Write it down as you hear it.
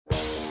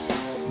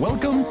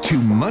Welcome to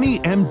Money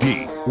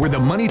MD, where the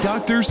money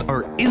doctors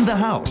are in the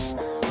house.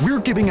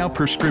 We're giving out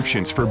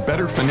prescriptions for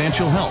better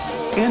financial health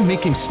and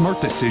making smart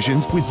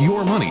decisions with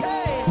your money.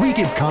 We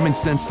give common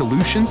sense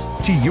solutions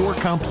to your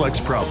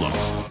complex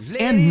problems.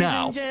 And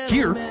now,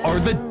 here are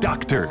the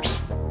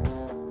doctors.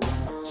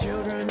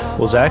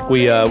 Well, Zach,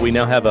 we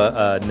now have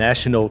a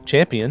national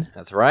champion.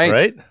 That's right.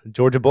 Right?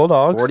 Georgia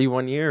Bulldogs.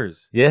 41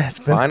 years. Yeah,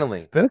 finally.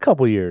 It's been a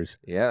couple years.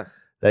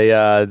 Yes. They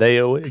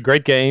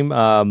great game.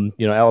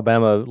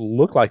 Alabama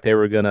looked like they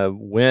were going to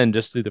win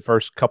just through the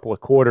first couple of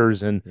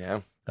quarters, and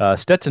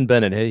Stetson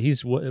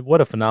Bennett,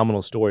 what a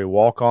phenomenal story.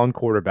 Walk-on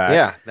quarterback.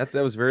 Yeah, that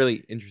was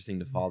really interesting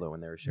to follow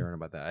when they were sharing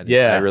about that.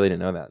 I really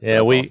didn't know that.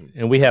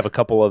 So we have a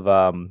couple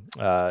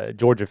of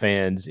Georgia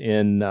fans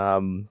in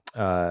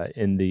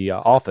the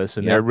office,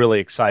 and they're really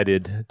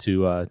excited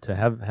to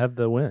have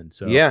the win.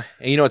 So yeah,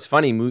 and it's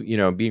funny,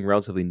 being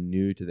relatively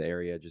new to the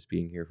area, just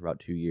being here for about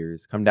 2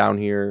 years. Come down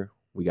here,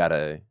 we got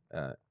a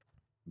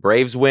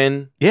Braves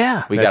win.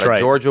 Yeah, we got a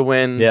Georgia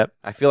win. Yep.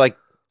 I feel like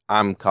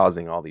I'm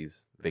causing all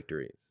these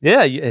victories.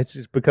 Yeah, it's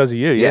just because of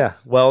you.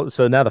 Yes. Yeah. Well,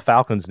 so now the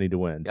Falcons need to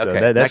win. So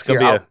okay. that's going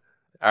to be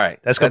all right.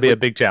 That's going to be a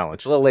big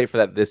challenge. It's a little late for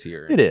that this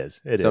year. It is.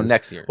 So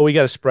next year. Well, we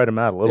got to spread them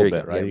out a little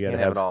bit, right? Yeah, you got to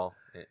have it all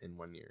in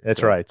 1 year.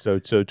 That's right. So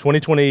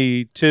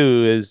 2023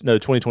 is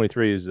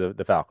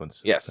the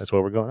Falcons. Yes. That's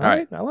where we're going. All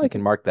right. I like it.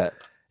 Can mark that.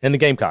 And the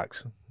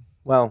Gamecocks.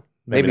 Well,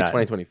 maybe not.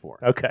 2024.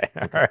 Okay.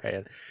 All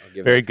right.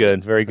 Very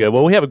good. Very good.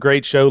 Well, we have a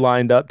great show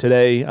lined up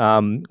today.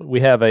 We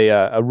have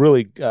a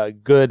really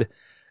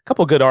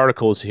couple of good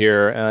articles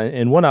here,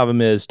 and one of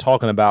them is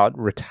talking about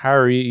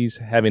retirees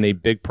having a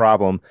big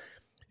problem.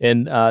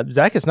 And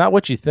Zach, it's not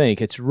what you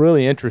think. It's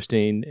really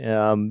interesting.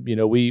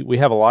 We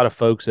have a lot of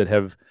folks that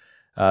have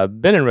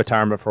been in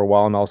retirement for a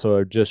while and also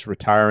are just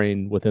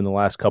retiring within the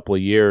last couple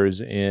of years.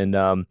 And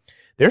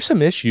there's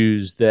some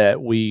issues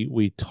that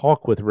we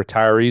talk with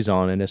retirees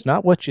on, and it's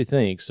not what you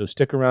think. So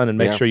stick around and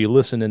make sure you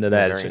listen into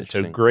that. It's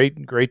a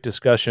great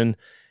discussion.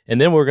 And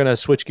then we're going to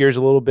switch gears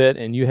a little bit,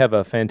 and you have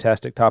a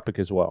fantastic topic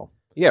as well.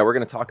 Yeah, we're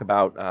going to talk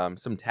about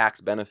some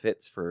tax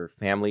benefits for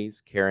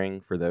families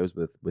caring for those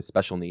with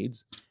special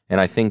needs.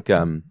 And I think,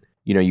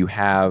 you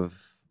have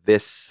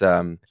this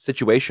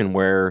situation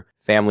where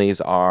families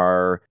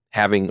are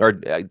having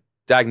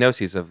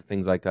diagnoses of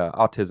things like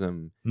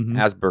autism,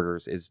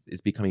 Asperger's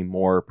is becoming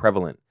more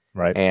prevalent.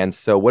 Right. And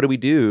so what do we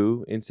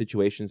do in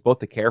situations both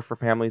to care for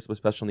families with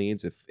special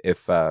needs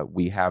if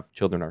we have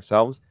children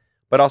ourselves,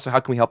 but also how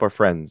can we help our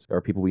friends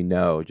or people we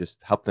know,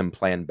 just help them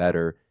plan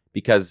better?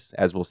 Because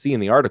as we'll see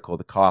in the article,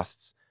 the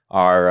costs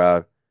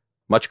are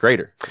much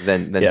greater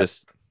than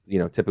just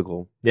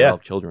typical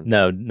developed children.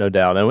 No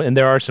doubt, and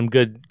there are some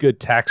good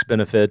tax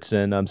benefits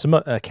and some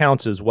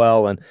accounts as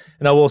well. And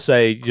I will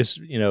say,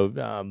 just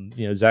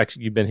Zach,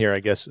 you've been here,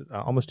 I guess,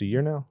 almost a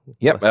year now.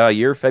 Yep,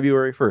 year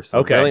February 1st. So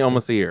okay, really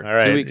almost a year. All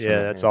right, 2 weeks.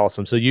 Yeah, that's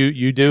awesome. So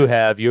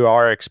you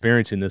are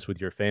experiencing this with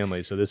your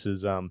family. So this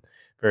is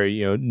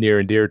very near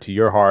and dear to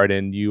your heart,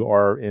 and you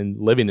are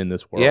living in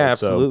this world. Yeah,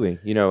 absolutely.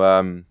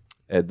 So.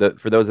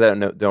 For those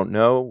that don't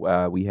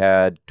know, we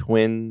had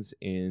twins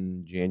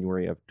in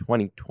January of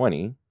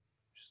 2020, which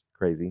is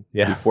crazy.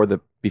 Yeah.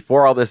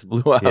 Before all this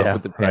blew up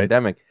with the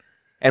pandemic,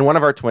 and one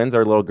of our twins,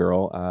 our little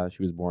girl,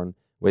 she was born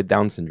with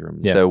Down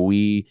syndrome. Yeah. So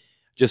we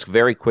just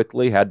very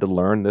quickly had to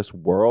learn this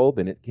world,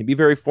 and it can be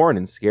very foreign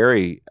and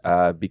scary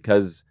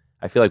because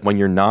I feel like when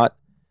you're not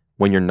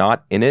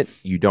in it,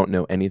 you don't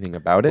know anything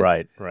about it.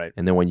 Right.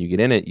 And then when you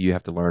get in it, you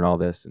have to learn all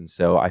this. And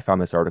so I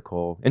found this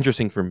article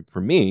interesting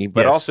for me,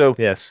 but also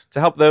to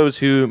help those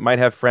who might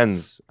have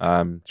friends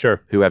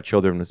who have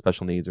children with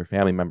special needs or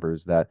family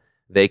members that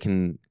they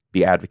can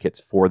be advocates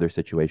for their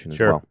situation as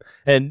well.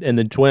 And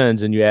then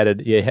twins, and you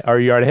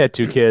already had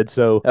 2 kids,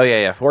 so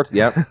it's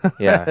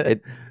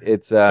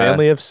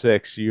family of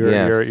 6.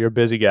 You're a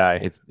busy guy.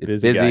 It's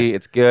busy.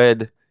 It's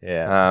good.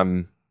 Yeah.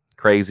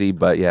 Crazy,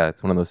 but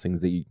it's one of those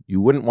things that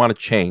you wouldn't want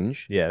to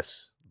change.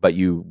 Yes, but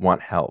you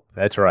want help.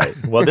 That's right.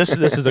 Well, this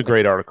is a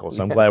great article,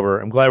 so I'm glad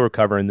we're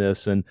covering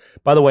this. And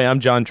by the way,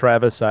 I'm John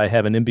Travis. I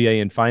have an MBA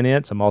in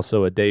finance. I'm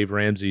also a Dave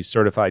Ramsey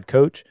certified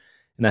coach,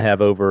 and I have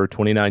over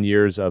 29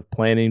 years of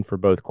planning for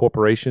both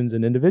corporations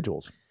and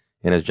individuals.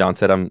 And as John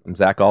said, I'm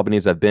Zach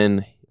Albanese. I've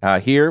been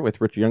here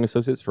with Richard Young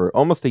Associates for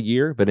almost a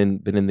year, but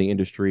been in the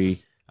industry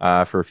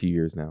for a few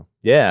years now.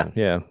 Yeah,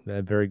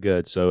 very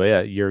good. So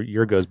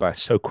year goes by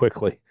so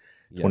quickly.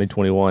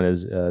 2021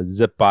 is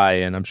zipped by,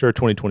 and I'm sure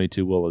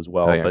 2022 will as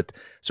well. But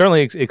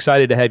certainly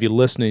excited to have you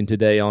listening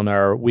today on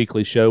our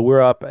weekly show.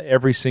 We're up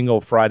every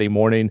single Friday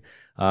morning.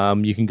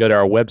 You can go to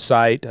our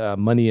website,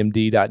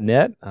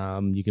 moneymd.net.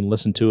 You can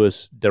listen to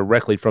us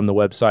directly from the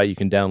website. You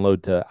can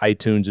download to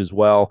iTunes as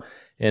well.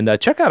 And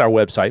check out our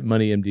website,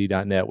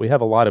 moneymd.net. We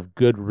have a lot of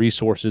good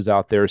resources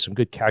out there, some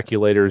good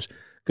calculators,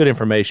 good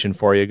information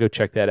for you. Go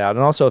check that out.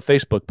 And also a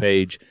Facebook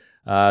page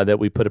that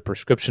we put a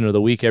prescription of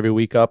the week every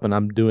week up, and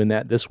I'm doing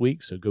that this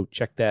week, so go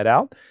check that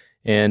out.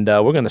 And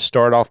we're going to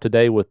start off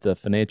today with the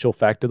financial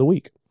fact of the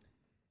week.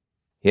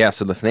 Yeah,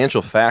 so the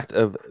financial fact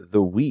of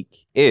the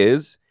week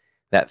is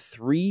that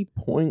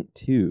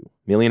 3.2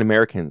 million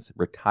Americans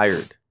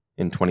retired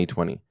in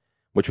 2020,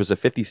 which was a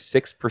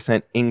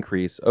 56%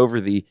 increase over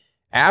the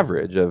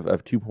average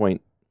of 2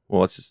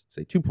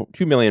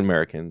 million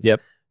Americans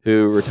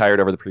who retired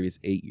over the previous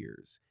 8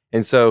 years.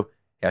 And so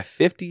a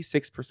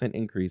 56%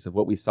 increase of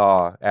what we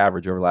saw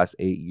average over the last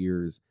 8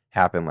 years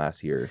happened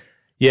last year.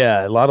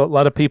 Yeah, a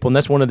lot of people, and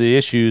that's one of the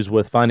issues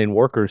with finding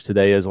workers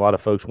today is a lot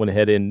of folks went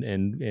ahead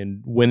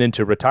and went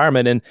into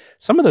retirement. And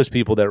some of those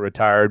people that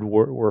retired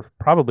were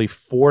probably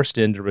forced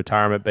into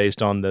retirement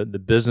based on the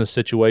business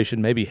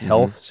situation, maybe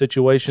health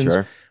situations,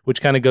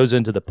 which kind of goes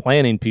into the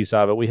planning piece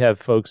of it. We have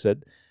folks that,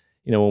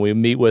 when we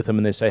meet with them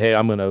and they say, hey,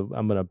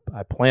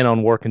 I plan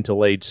on working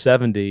till age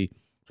 70.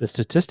 The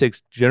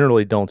statistics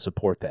generally don't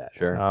support that.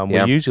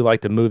 We usually like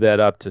to move that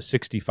up to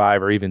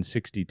 65 or even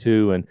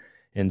 62.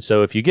 And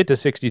so if you get to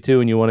 62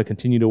 and you want to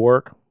continue to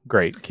work,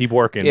 great, keep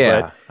working.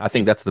 Yeah, but I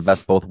think that's the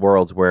best of both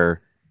worlds,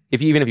 where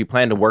even if you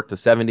plan to work to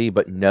 70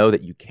 but know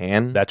that you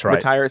can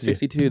retire at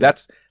 62,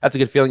 that's a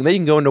good feeling. Then you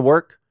can go into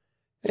work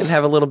and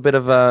have a little bit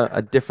of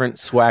a different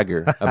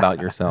swagger about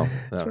yourself.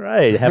 So. That's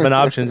right. Having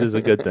options is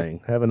a good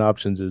thing. Having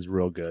options is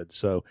real good.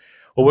 So,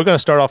 well, we're going to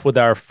start off with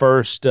our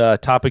first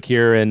topic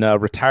here, and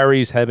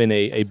retirees having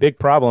a big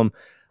problem.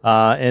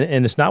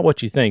 And it's not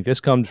what you think. This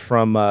comes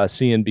from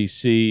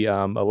CNBC,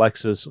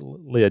 Alexis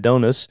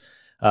Leodonis,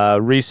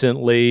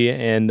 recently.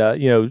 And,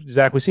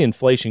 Zach, we see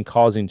inflation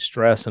causing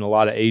stress in a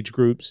lot of age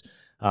groups.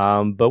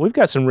 But we've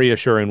got some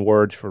reassuring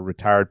words for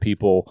retired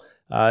people.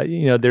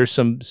 There's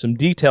some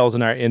details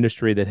in our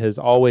industry that has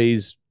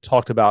always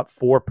talked about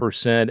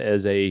 4%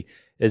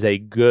 as a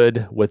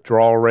good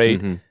withdrawal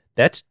rate.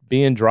 That's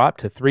being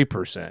dropped to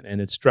 3%,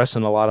 and it's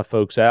stressing a lot of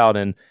folks out.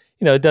 And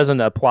it doesn't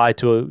apply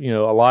to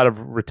a lot of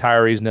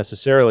retirees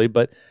necessarily,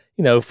 but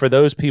for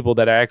those people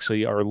that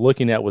actually are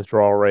looking at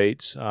withdrawal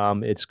rates,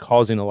 it's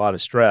causing a lot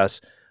of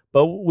stress.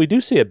 But we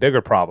do see a bigger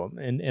problem,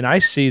 and I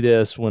see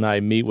this when I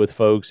meet with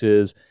folks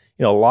is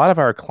a lot of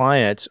our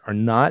clients are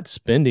not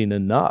spending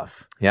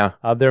enough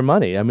of their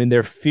money. I mean,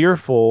 they're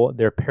fearful,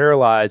 they're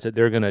paralyzed that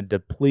they're going to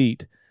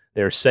deplete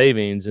their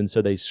savings, and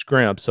so they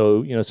scrimp.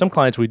 So some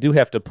clients we do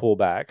have to pull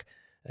back.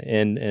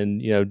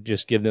 And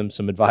just give them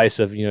some advice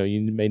of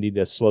you may need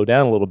to slow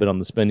down a little bit on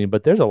the spending,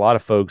 but there's a lot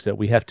of folks that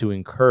we have to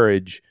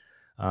encourage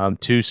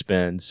to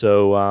spend.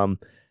 So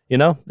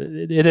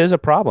it is a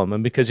problem,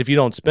 and because if you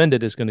don't spend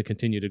it, it's going to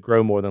continue to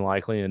grow more than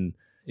likely, and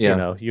you're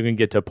going to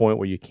get to a point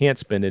where you can't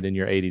spend it in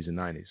your 80s and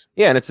 90s.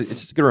 Yeah, and it's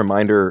just a good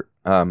reminder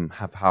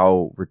of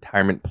how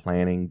retirement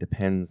planning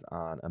depends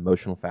on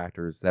emotional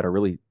factors that are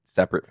really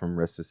separate from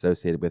risks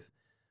associated with,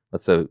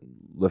 let's say,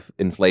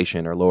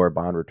 inflation or lower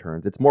bond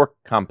returns. It's more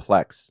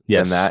complex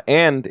than that.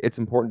 And it's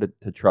important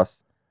to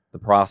trust the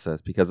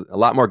process, because a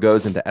lot more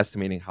goes into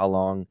estimating how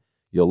long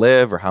you'll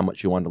live or how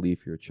much you want to leave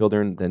for your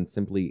children than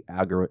simply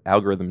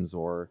algorithms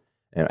or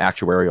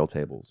actuarial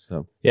tables.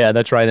 So yeah,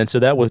 that's right. And so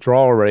that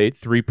withdrawal rate,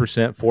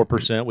 3%,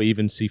 4%, we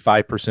even see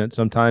 5%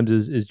 sometimes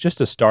is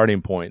just a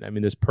starting point. I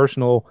mean, there's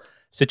personal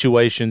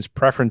situations,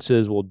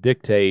 preferences will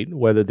dictate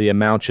whether the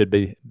amount should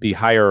be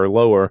higher or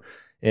lower.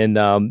 And,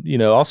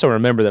 also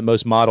remember that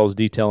most models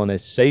detailing a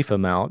safe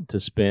amount to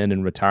spend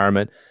in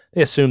retirement,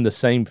 they assume the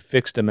same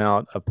fixed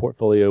amount of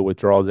portfolio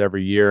withdrawals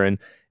every year. And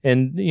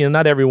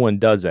not everyone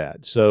does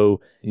that. So,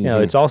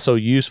 it's also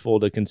useful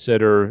to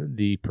consider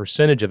the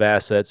percentage of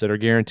assets that are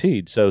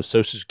guaranteed. So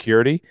Social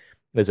Security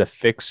is a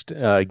fixed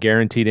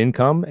guaranteed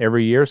income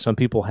every year. Some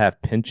people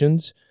have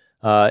pensions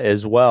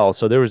as well.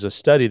 So there was a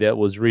study that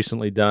was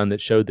recently done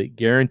that showed that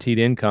guaranteed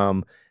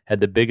income had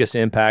the biggest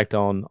impact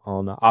on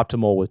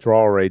optimal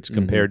withdrawal rates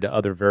compared to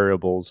other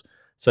variables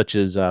such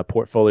as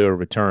portfolio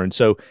return.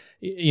 So,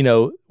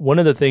 one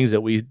of the things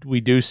that we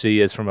do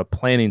see is from a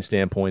planning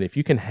standpoint, if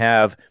you can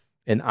have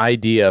an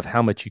idea of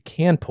how much you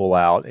can pull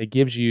out, it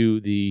gives you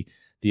the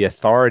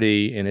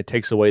authority and it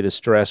takes away the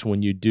stress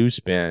when you do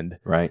spend.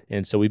 Right.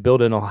 And so we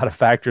build in a lot of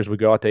factors. We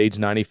go out to age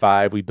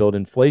 95, we build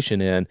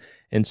inflation in.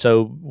 And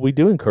so we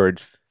do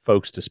encourage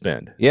folks to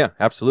spend. Yeah,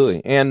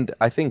 absolutely. And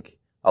I think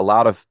a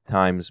lot of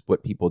times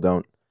what people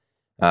don't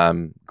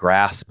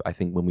grasp, I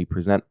think, when we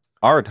present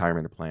our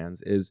retirement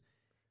plans is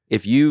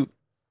if you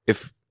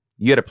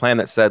had a plan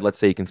that said, let's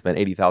say you can spend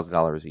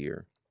 $80,000 a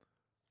year,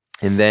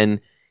 and then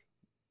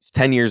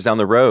 10 years down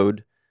the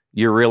road,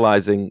 you're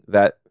realizing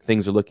that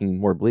things are looking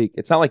more bleak.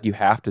 It's not like you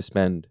have to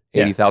spend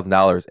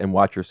 $80,000 and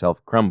watch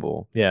yourself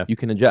crumble. Yeah. You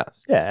can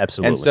adjust. Yeah,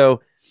 absolutely. And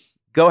so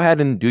go ahead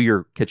and do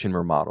your kitchen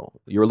remodel.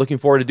 You're looking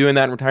forward to doing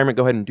that in retirement,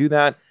 go ahead and do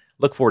that.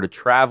 Look forward to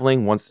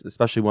traveling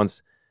especially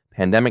once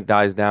pandemic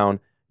dies down.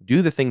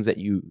 Do the things that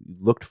you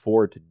looked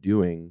forward to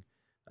doing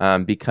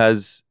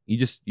because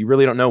you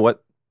really don't know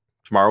what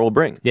tomorrow will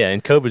bring. Yeah,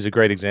 and COVID is a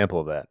great example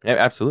of that. Yeah,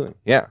 absolutely.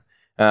 Yeah.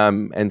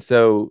 And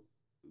so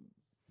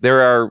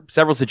there are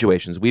several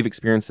situations. We've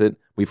experienced it.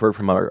 We've heard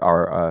from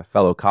our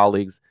fellow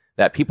colleagues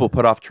that people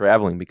put off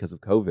traveling because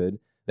of COVID.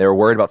 They were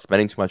worried about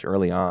spending too much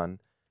early on.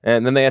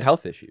 And then they had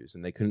health issues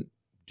and they couldn't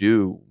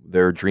do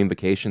their dream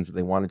vacations that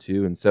they wanted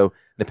to. And so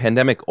the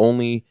pandemic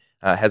only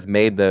has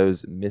made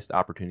those missed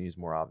opportunities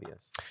more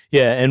obvious.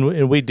 Yeah,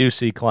 and we do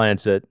see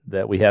clients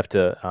that we have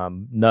to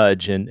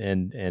nudge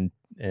and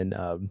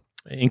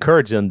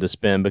encourage them to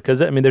spend,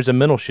 because I mean there's a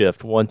mental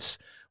shift once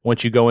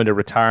you go into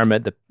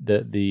retirement.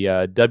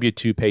 The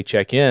W-2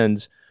 paycheck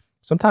ends.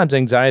 Sometimes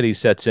anxiety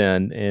sets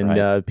in,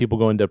 and people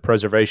go into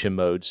preservation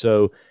mode.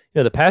 So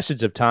the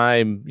passage of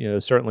time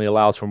certainly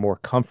allows for more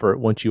comfort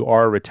once you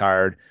are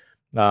retired,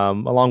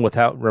 along with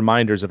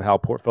reminders of how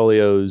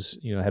portfolios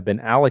have been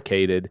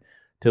allocated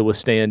to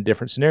withstand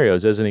different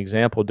scenarios. As an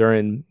example,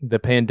 during the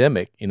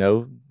pandemic,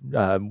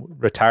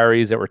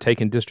 retirees that were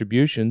taking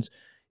distributions,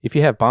 if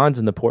you have bonds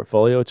in the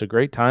portfolio, it's a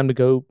great time to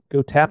go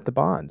tap the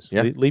bonds.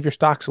 Yeah. Leave your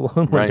stocks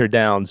alone when they're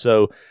down.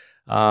 So,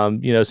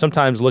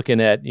 sometimes looking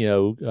at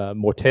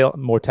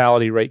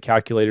mortality rate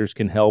calculators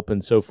can help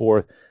and so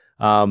forth.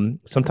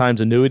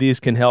 Sometimes annuities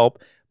can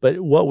help. But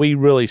what we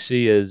really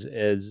see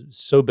as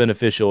so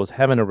beneficial is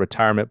having a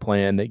retirement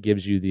plan that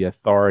gives you the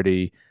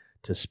authority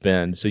to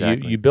spend. So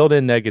you build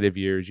in negative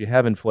years, you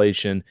have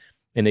inflation,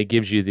 and it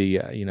gives you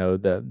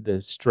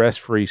the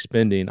stress-free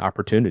spending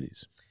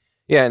opportunities.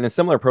 Yeah, and a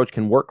similar approach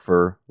can work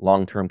for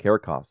long-term care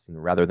costs.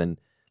 Rather than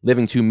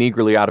living too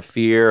meagerly out of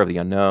fear of the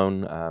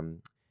unknown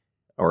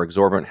or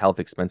exorbitant health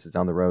expenses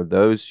down the road,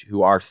 those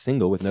who are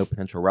single with no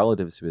potential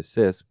relatives to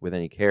assist with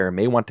any care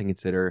may want to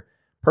consider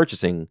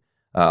purchasing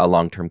a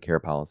long-term care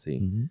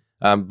policy.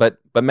 Mm-hmm. But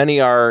many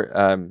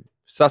are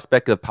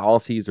suspect of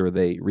policies, or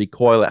they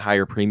recoil at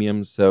higher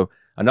premiums. So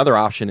another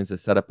option is to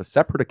set up a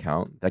separate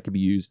account that could be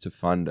used to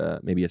fund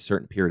maybe a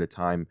certain period of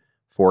time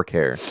for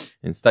care.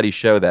 And studies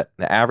show that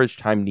the average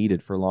time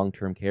needed for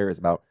long-term care is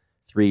about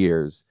 3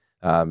 years.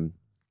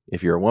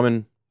 If you're a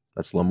woman,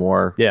 that's a little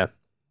more. Yeah.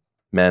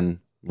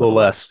 Men, a little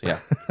less. Yeah.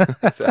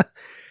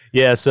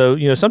 Yeah.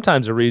 So,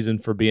 sometimes a reason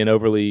for being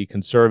overly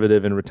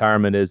conservative in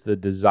retirement is the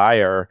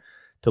desire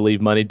to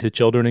leave money to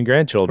children and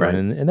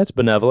grandchildren. Right. And that's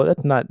benevolent.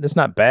 That's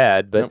not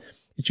bad, but Nope.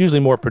 It's usually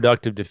more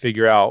productive to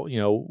figure out,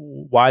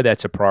 why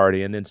that's a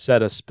priority, and then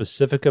set a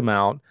specific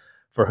amount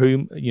for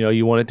whom,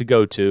 you want it to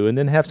go to, and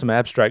then have some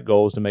abstract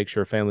goals to make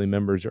sure family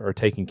members are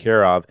taken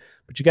care of.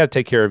 But you got to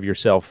take care of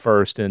yourself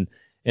first. And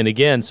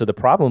again, so the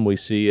problem we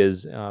see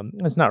is,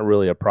 it's not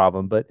really a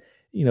problem, but,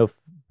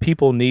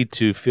 people need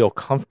to feel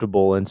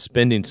comfortable in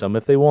spending some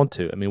if they want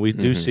to. I mean, we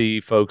do see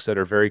folks that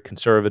are very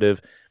conservative,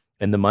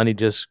 and the money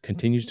just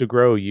continues to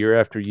grow year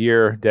after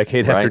year,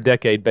 decade after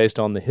decade, based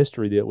on the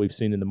history that we've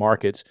seen in the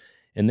markets.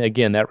 And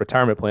again, that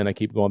retirement plan I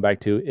keep going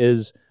back to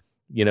is,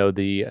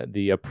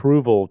 the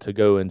approval to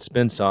go and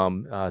spend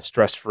some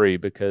stress-free,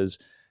 because,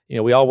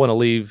 we all want to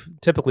leave,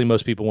 typically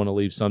most people want to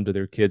leave some to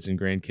their kids and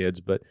grandkids,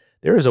 but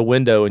there is a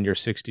window in your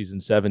 60s and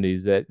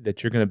 70s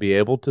that you're going to be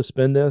able to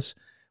spend this.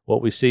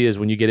 What we see is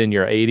when you get in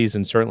your 80s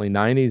and certainly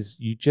 90s,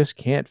 you just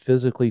can't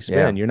physically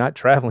spend. You're not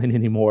traveling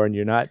anymore, and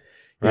you're not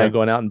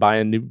going out and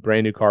buying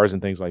brand new cars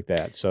and things like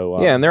that. So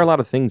and there are a lot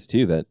of things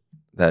too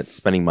that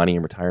spending money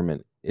in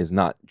retirement is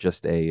not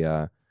just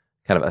a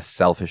kind of a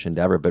selfish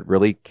endeavor, but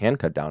really can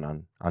cut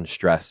down on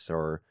stress,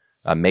 or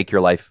make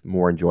your life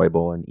more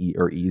enjoyable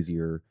or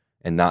easier,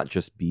 and not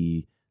just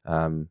be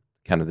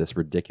kind of this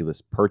ridiculous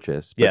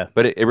purchase.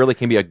 But it really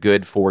can be a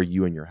good for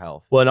you and your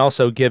health. Well, and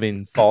also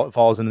giving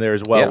falls in there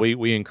as well. Yeah.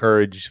 We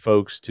encourage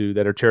folks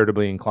that are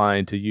charitably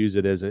inclined to use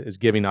it as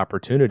giving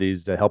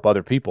opportunities to help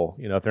other people.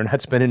 If they're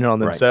not spending it on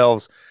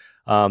themselves,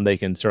 they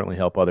can certainly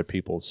help other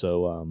people.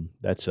 So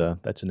that's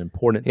an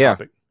important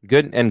topic.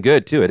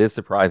 Good too. It is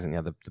surprising.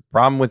 Yeah, the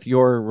problem with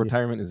your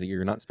retirement is that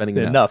you're not spending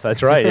enough.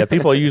 That's right. Yeah,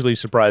 people are usually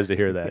surprised to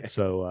hear that.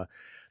 So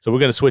we're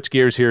going to switch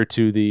gears here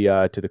to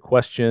the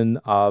question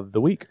of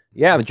the week.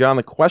 Yeah, John,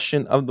 the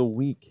question of the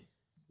week.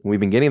 We've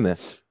been getting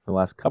this for the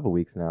last couple of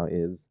weeks now.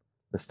 Is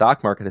the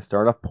stock market has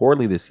started off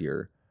poorly this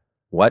year?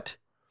 What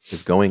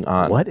is going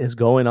on? What is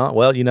going on?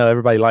 Well,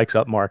 everybody likes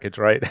up markets,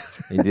 right?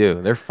 They do.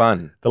 They're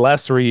fun. The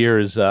last 3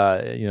 years,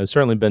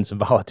 certainly been some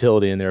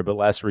volatility in there, but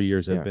last 3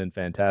 years have been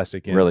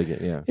fantastic. And, really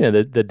good, yeah.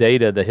 The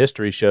data, the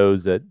history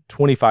shows that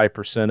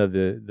 25% of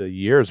the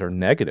years are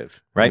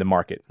negative in the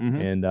market.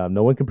 Mm-hmm. And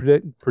no one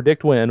can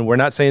predict when. We're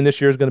not saying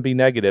this year is going to be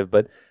negative,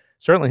 but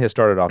certainly has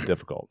started off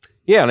difficult.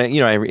 Yeah,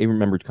 and I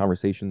remember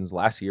conversations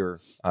last year,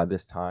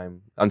 this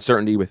time,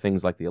 uncertainty with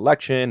things like the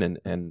election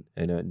and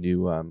a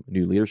new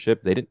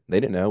leadership. They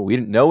didn't know.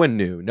 No one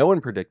knew. No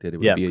one predicted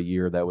it would be a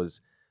year that was,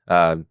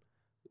 had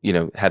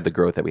the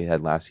growth that we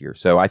had last year.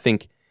 So I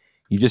think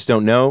you just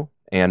don't know,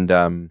 and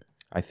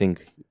I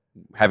think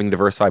having a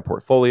diversified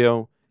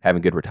portfolio, having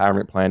good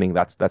retirement planning,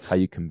 that's how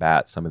you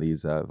combat some of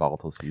these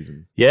volatile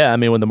seasons. Yeah, I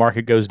mean, when the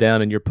market goes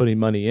down and you're putting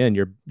money in,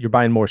 you're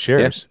buying more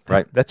shares. Yeah,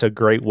 right. That's a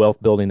great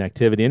wealth building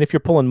activity. And if you're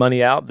pulling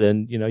money out,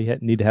 then you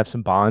need to have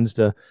some bonds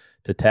to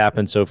tap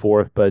and so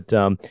forth. But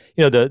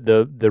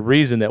the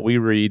reason that we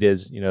read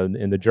is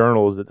in the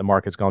journals that the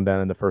market's gone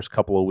down in the first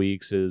couple of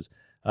weeks is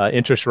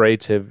interest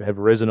rates have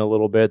risen a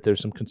little bit.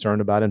 There's some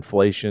concern about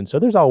inflation. So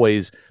there's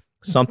always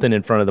something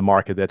in front of the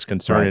market that's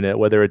concerning it,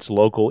 whether it's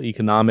local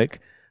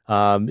economic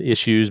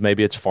issues,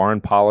 maybe it's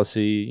foreign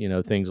policy,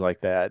 things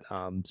like that.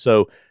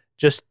 So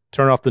just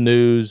turn off the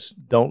news.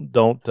 Don't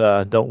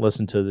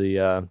listen to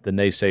the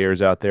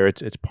naysayers out there.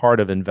 It's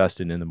part of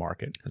investing in the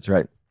market. That's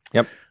right.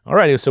 Yep. All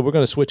right. So we're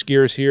going to switch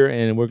gears here,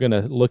 and we're going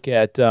to look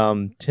at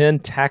 10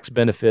 tax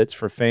benefits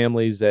for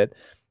families that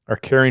are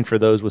caring for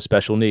those with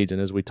special needs.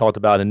 And as we talked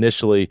about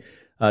initially,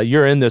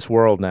 you're in this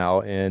world now,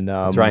 and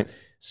that's right.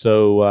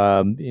 So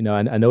I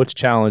know it's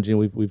challenging.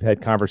 We've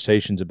had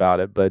conversations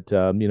about it, but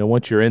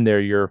once you're in there,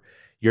 you're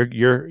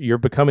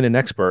becoming an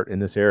expert in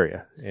this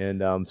area,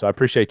 and so I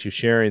appreciate you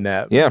sharing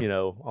that. Yeah.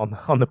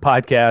 On the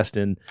podcast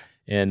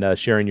and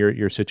sharing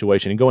your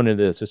situation and going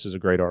into this. This is a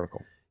great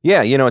article.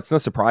 Yeah, it's no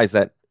surprise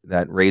that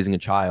raising a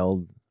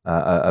child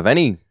of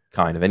any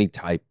kind, of any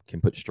type,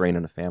 can put strain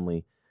on a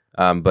family.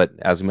 But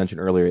as we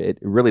mentioned earlier, it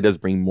really does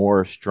bring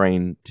more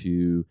strain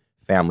to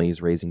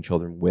families raising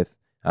children with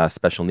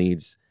special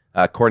needs.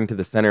 According to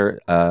the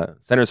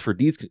Centers for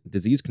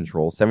Disease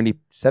Control,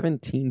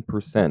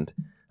 17%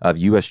 of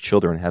U.S.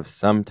 children have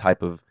some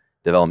type of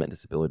development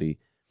disability,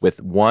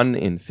 with 1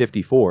 in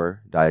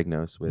 54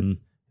 diagnosed with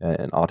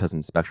an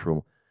autism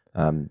spectrum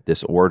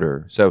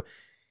disorder. So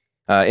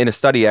in a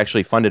study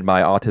actually funded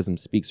by Autism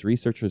Speaks,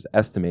 researchers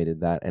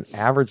estimated that an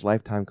average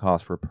lifetime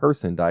cost for a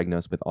person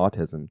diagnosed with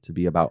autism to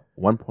be about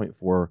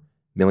 $1.4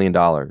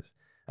 million.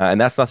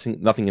 And that's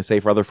nothing to say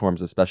for other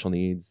forms of special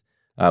needs,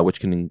 which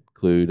can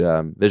include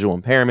visual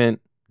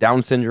impairment,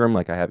 Down syndrome,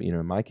 like I have,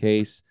 in my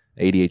case,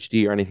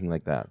 ADHD or anything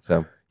like that.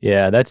 So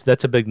yeah,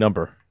 that's a big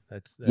number.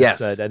 That's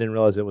yes. I didn't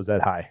realize it was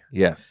that high.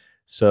 Yes.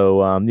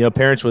 So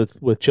parents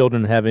with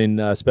children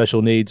having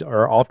special needs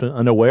are often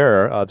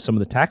unaware of some of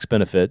the tax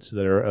benefits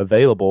that are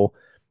available,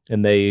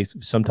 and they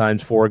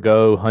sometimes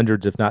forego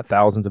hundreds, if not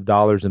thousands, of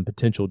dollars in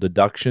potential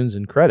deductions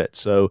and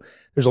credits. So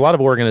there's a lot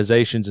of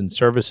organizations and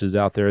services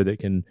out there that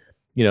can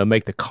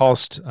make the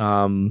cost,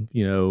 more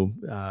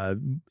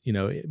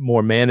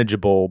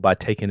manageable by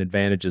taking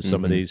advantage of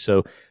some of these.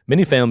 So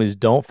many families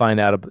don't find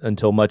out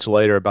until much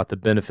later about the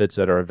benefits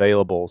that are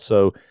available.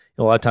 So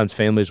a lot of times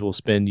families will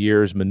spend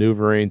years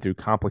maneuvering through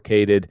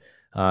complicated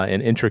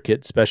and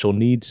intricate special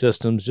needs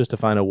systems just to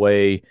find a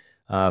way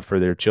for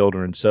their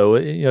children. So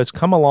it's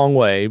come a long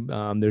way.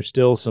 There's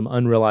still some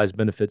unrealized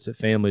benefits that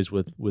families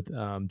with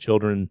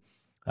children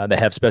that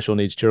have special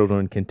needs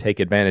children can take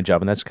advantage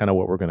of, and that's kind of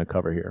what we're going to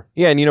cover here.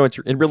 Yeah, and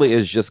it really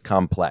is just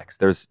complex.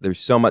 There's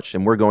so much,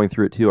 and we're going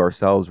through it too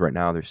ourselves right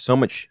now. There's so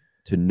much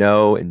to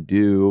know and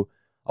do,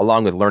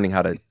 along with learning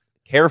how to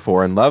care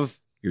for and love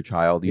your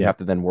child. You have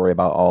to then worry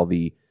about all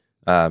the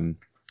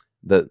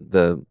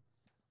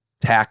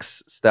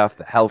tax stuff,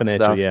 the health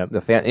stuff,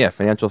 the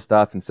financial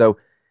stuff, and so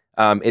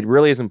it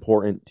really is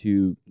important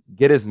to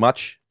get as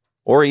much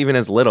or even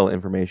as little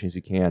information as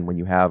you can when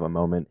you have a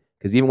moment.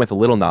 Because even with a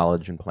little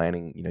knowledge and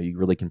planning, you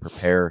really can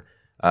prepare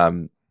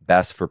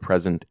best for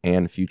present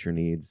and future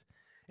needs.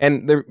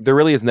 And there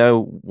really is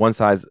no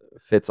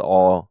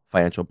one-size-fits-all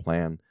financial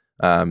plan.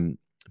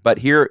 But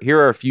here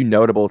are a few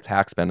notable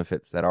tax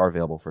benefits that are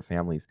available for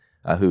families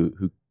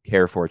who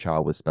care for a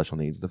child with special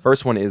needs. The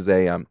first one is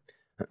a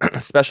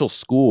special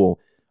school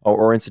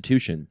or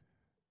institution.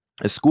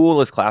 A school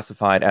is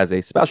classified as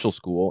a special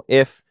school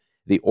if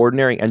the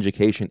ordinary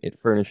education it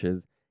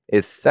furnishes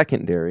is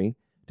secondary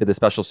to the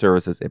special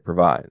services it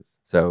provides.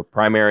 So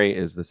primary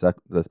is the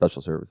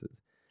special services.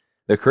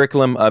 The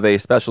curriculum of a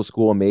special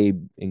school may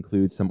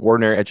include some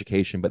ordinary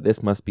education, but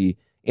this must be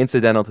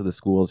incidental to the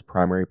school's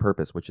primary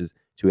purpose, which is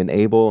to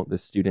enable the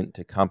student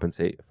to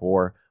compensate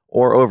for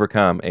or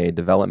overcome a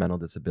developmental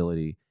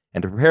disability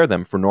and to prepare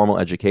them for normal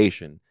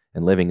education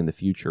and living in the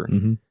future.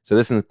 So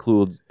this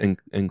includes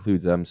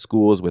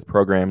schools with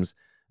programs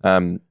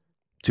to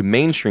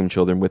mainstream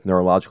children with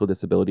neurological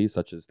disabilities,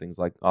 such as things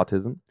like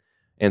autism,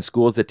 and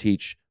schools that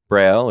teach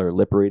Braille or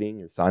lip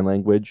reading or sign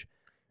language.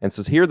 And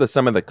so here are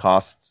some of the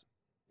costs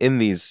in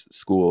these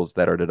schools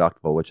that are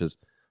deductible, which is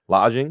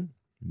lodging,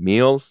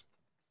 meals,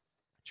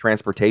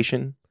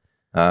 transportation,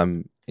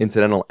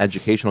 incidental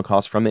educational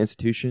costs from the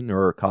institution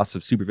or costs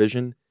of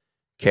supervision,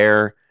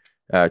 care,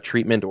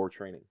 treatment, or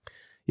training.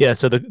 Yeah,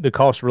 so the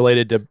costs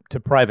related to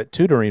private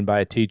tutoring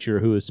by a teacher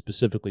who is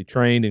specifically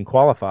trained and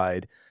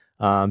qualified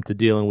to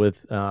dealing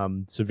with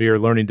severe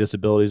learning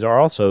disabilities are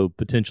also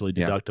potentially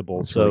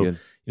deductible. So, really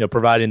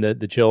providing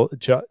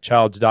the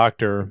child's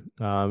doctor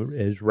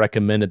has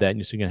recommended that,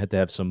 and so you're going to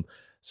have some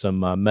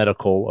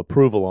medical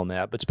approval on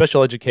that. But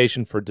special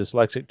education for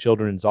dyslexic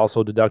children is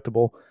also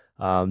deductible.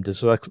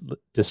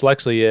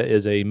 Dyslexia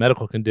is a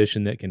medical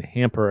condition that can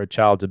hamper a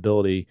child's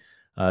ability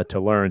to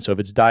learn. So if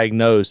it's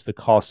diagnosed, the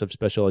cost of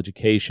special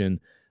education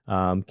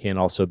can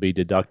also be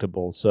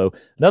deductible. So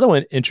another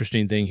one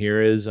interesting thing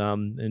here is,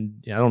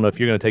 and I don't know if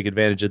you're going to take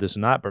advantage of this or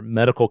not, but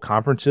medical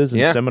conferences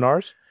and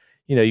seminars.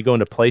 You go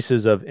into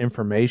places of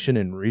information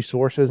and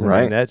resources, and right.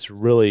 I mean, that's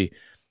really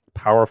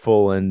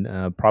powerful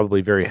and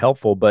probably very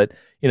helpful. But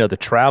the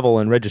travel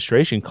and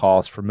registration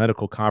costs for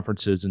medical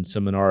conferences and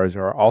seminars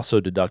are also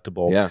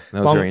deductible. Yeah,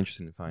 that was very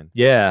interesting to find.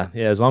 Yeah,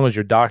 as long as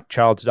your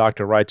child's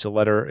doctor writes a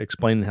letter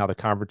explaining how the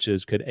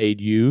conferences could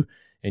aid you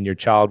and your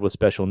child with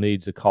special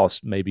needs, the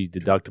cost may be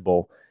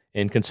deductible.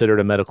 and considered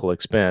a medical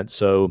expense.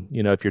 So,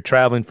 if you're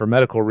traveling for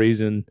medical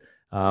reason,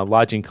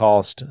 lodging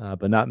cost,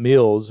 but not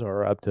meals,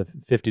 are up to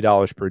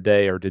 $50 per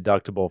day are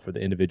deductible for the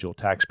individual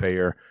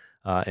taxpayer,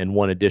 and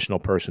one additional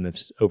person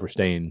if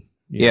overstaying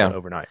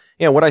overnight.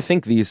 Yeah, what I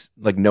think these,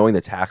 like, knowing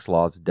the tax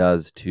laws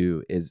does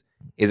too is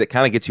it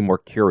kind of gets you more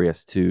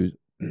curious to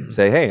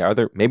say, hey,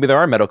 maybe there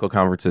are medical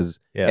conferences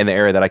in the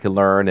area that I could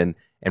learn and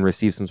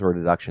receive some sort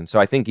of deduction. So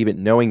I think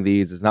even knowing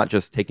these is not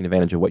just taking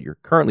advantage of what you're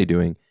currently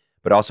doing,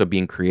 but also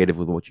being creative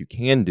with what you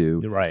can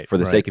do for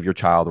the sake of your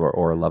child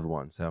or a loved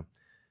one. So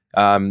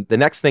the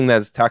next thing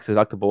that's tax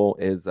deductible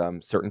is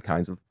certain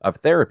kinds of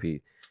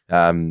therapy.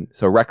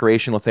 So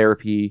recreational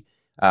therapy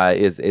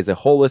is a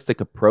holistic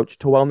approach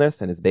to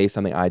wellness and is based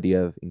on the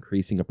idea of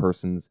increasing a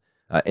person's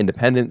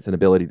independence and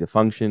ability to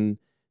function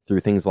through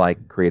things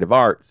like creative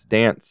arts,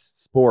 dance,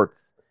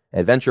 sports,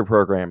 adventure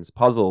programs,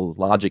 puzzles,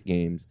 logic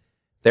games.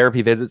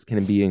 Therapy visits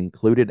can be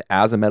included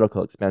as a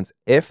medical expense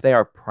if they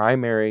are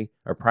primarily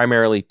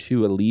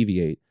to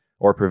alleviate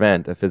or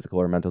prevent a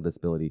physical or mental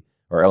disability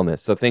or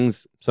illness. So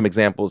some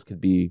examples could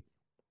be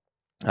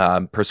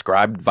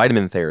prescribed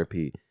vitamin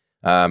therapy,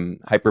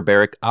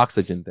 hyperbaric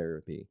oxygen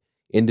therapy,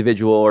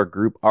 individual or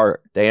group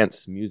art,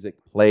 dance, music,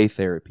 play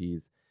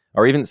therapies,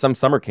 or even some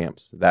summer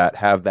camps that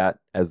have that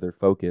as their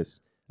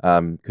focus.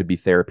 Could be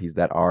therapies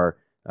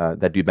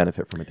that do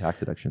benefit from a tax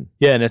deduction.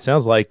 Yeah, and it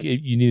sounds like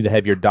you need to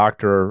have your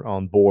doctor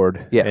on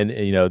board. Yeah, and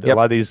a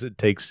lot of these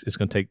it's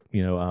going to take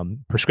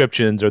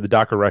prescriptions or the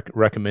doctor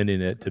recommending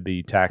it to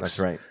be tax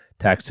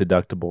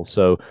deductible.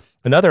 So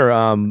another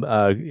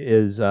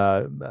is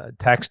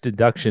tax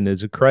deduction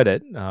is a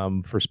credit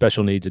for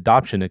special needs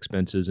adoption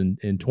expenses. In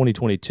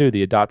 2022,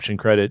 the adoption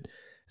credit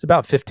is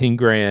about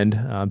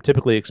 $15,000.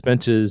 Typically,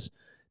 expenses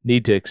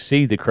need to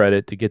exceed the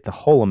credit to get the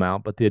whole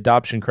amount, but the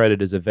adoption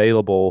credit is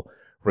available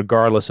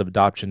regardless of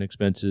adoption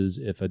expenses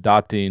if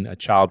adopting a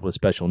child with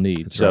special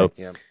needs. So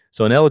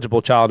an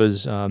eligible child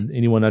is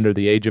anyone under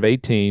the age of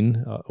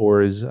 18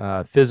 or is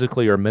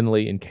physically or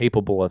mentally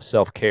incapable of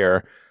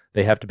self-care.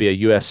 They have to be a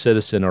U.S.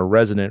 citizen or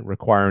resident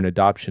requiring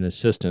adoption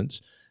assistance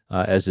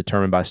as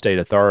determined by state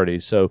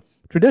authorities. So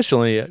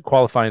traditionally,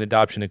 qualifying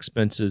adoption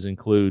expenses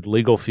include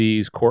legal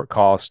fees, court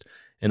costs,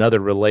 and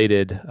other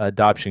related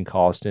adoption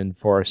costs. And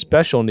for a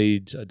special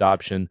needs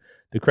adoption,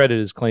 the credit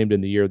is claimed in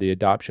the year the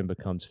adoption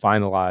becomes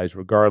finalized,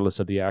 regardless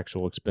of the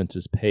actual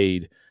expenses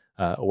paid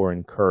or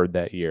incurred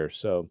that year.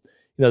 So,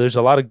 there's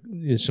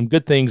some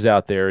good things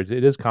out there.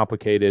 It is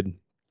complicated.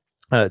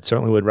 It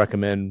certainly would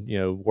recommend,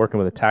 working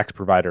with a tax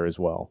provider as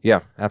well. Yeah,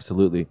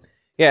 absolutely.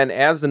 Yeah, and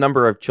as the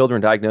number of children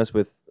diagnosed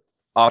with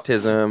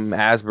autism,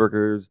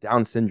 Asperger's,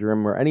 Down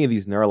syndrome, or any of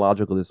these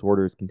neurological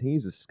disorders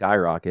continues to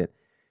skyrocket,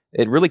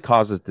 it really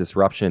causes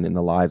disruption in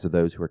the lives of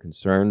those who are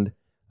concerned.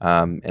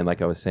 And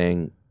like I was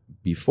saying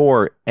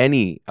before,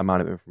 any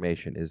amount of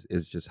information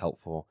is just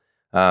helpful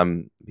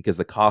because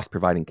the cost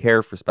providing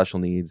care for special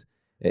needs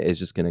is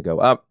just going to go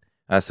up.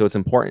 So it's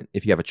important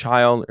if you have a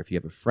child or if you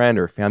have a friend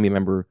or a family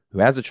member who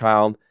has a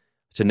child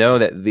to know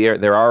that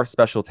there are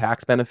special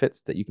tax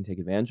benefits that you can take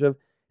advantage of.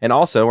 And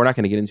also, we're not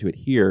going to get into it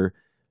here,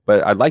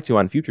 but I'd like to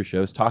on future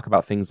shows talk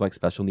about things like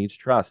special needs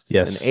trusts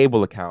and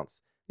ABLE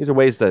accounts. These are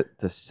ways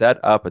to set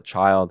up a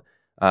child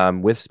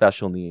with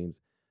special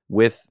needs,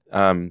 with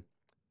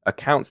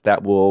accounts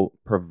that will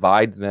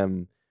provide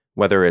them,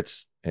 whether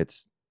it's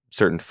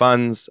certain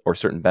funds or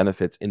certain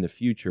benefits in the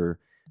future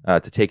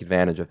to take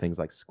advantage of things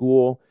like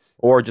school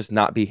or just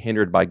not be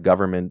hindered by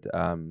government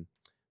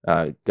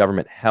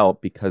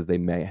help because they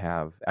may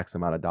have X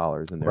amount of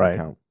dollars in their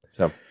account.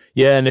 So.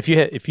 Yeah, and if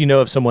you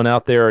know of someone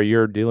out there or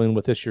you're dealing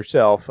with this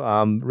yourself,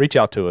 reach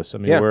out to us. I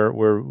mean,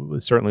 we're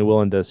certainly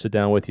willing to sit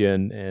down with you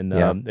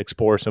and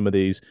explore some of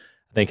these.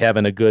 I think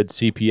having a good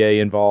CPA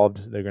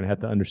involved, they're going to have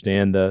to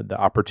understand the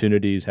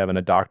opportunities. Having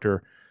a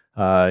doctor,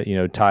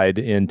 tied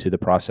into the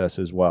process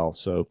as well.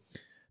 So,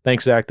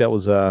 thanks, Zach. That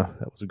was a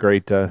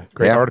great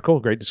article,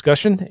 great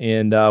discussion,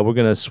 and we're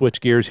going to switch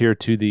gears here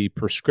to the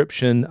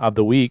prescription of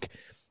the week.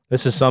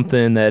 This is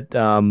something that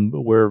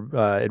we're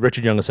at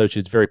Richard Young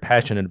Associates very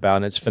passionate about,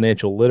 and it's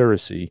financial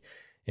literacy.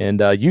 And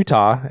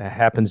Utah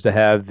happens to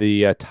have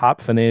the top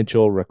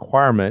financial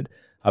requirement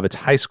of its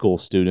high school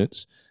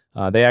students.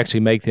 They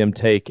actually make them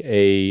take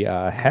a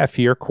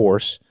half-year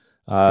course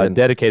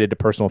dedicated to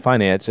personal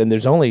finance, and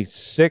there's only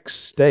 6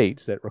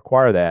 states that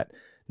require that.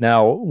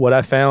 Now, what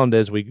I found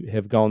as we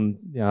have gone,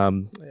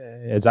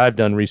 as I've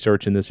done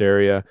research in this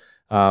area,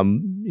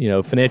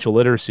 financial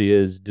literacy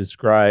is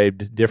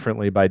described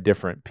differently by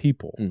different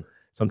people.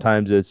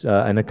 Sometimes it's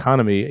an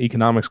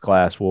economics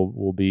class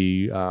will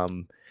be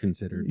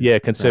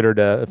considered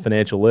a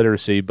financial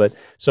literacy. But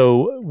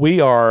so we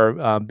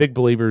are big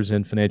believers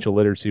in financial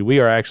literacy. We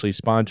are actually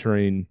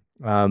sponsoring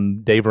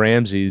Dave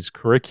Ramsey's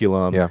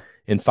curriculum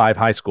in 5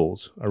 high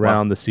schools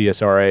around the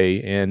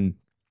CSRA, and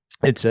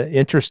it's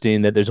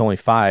interesting that there's only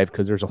 5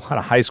 because there's a lot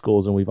of high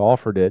schools, and we've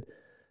offered it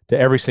to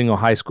every single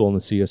high school in the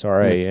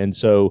CSRA. And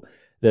so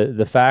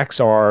the facts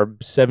are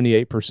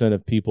 78%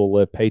 of people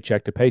live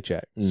paycheck to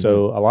paycheck.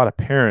 So a lot of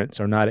parents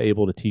are not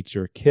able to teach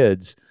their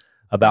kids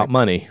about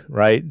money,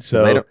 right?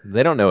 So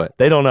they don't know it.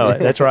 They don't know it.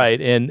 That's right.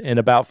 And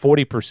about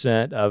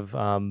 40% of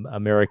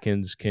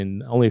Americans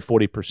only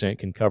 40%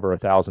 can cover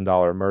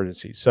 $1,000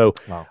 emergency. So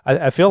wow.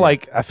 I feel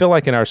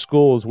like in our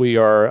schools we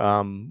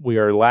are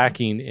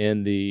lacking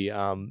in the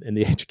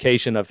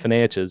education of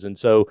finances, and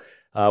so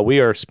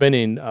we are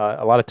spending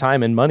a lot of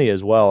time and money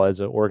as well as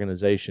an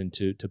organization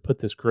to put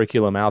this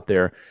curriculum out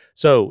there.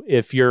 So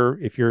if your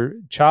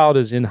child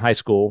is in high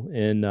school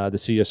in the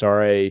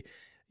CSRA,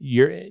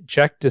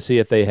 check to see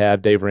if they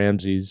have Dave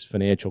Ramsey's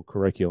financial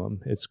curriculum.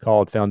 It's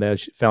called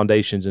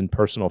Foundations in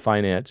Personal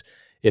Finance.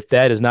 If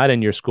that is not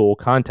in your school,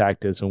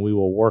 contact us and we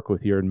will work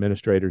with your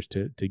administrators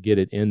to get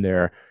it in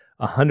there.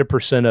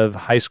 100% of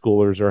high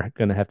schoolers are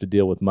going to have to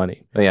deal with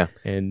money. Oh, yeah.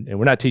 And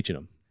we're not teaching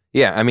them.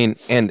 Yeah, I mean,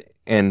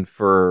 and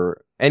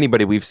for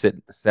anybody we've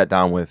sat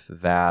down with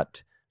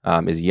that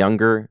is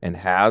younger and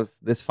has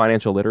this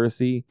financial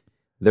literacy,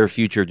 their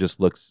future just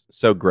looks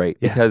so great.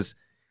 Yeah. Because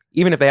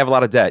even if they have a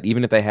lot of debt,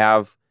 even if they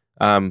have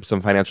some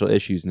financial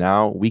issues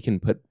now, we can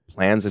put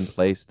plans in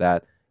place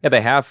that,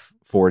 they have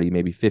 40,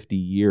 maybe 50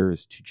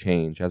 years to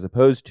change, as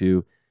opposed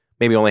to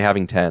maybe only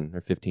having 10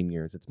 or 15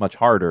 years. It's much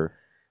harder.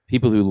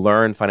 People who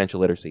learn financial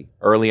literacy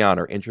early on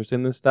are interested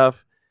in this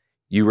stuff.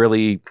 You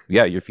really,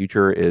 your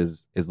future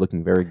is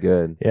looking very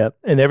good. Yep.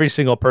 And every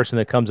single person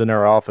that comes in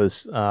our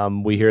office,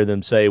 we hear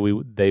them say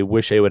they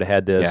wish they would have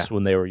had this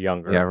when they were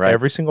younger. Yeah, right.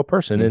 Every single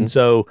person. Mm-hmm. And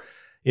so,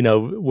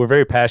 we're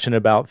very passionate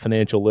about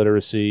financial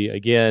literacy.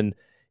 Again,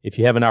 if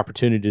you have an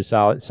opportunity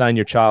to sign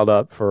your child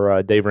up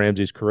for Dave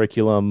Ramsey's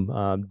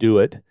curriculum, do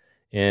it.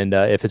 And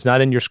if it's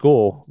not in your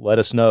school, let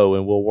us know,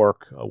 and we'll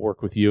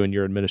work with you and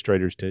your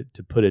administrators to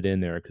put it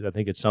in there, because I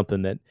think it's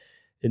something that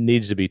it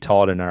needs to be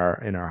taught in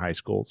our high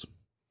schools.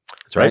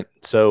 That's right.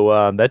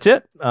 So that's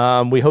it.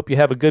 We hope you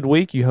have a good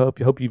week.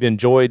 Hope you've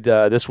enjoyed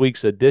this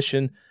week's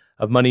edition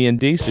of Money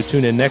MD. So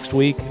tune in next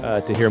week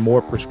to hear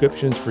more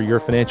prescriptions for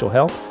your financial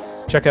health.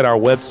 Check out our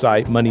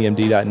website,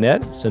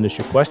 moneymd.net. Send us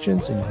your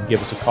questions, and you can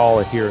give us a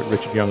call here at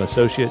Richard Young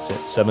Associates at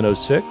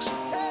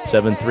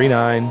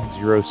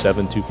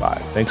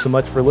 706-739-0725. Thanks so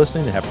much for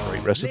listening, and have a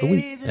great rest of the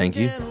week. Thank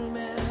you.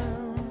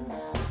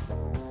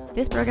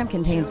 This program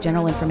contains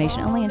general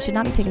information only and should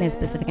not be taken as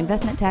specific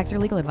investment, tax, or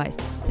legal advice.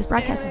 This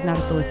broadcast is not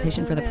a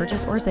solicitation for the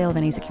purchase or sale of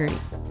any security.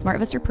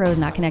 SmartVestor Pro is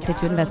not connected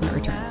to investment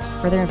returns.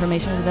 Further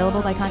information is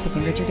available by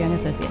contacting Richard Young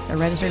Associates, a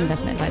registered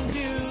investment advisor.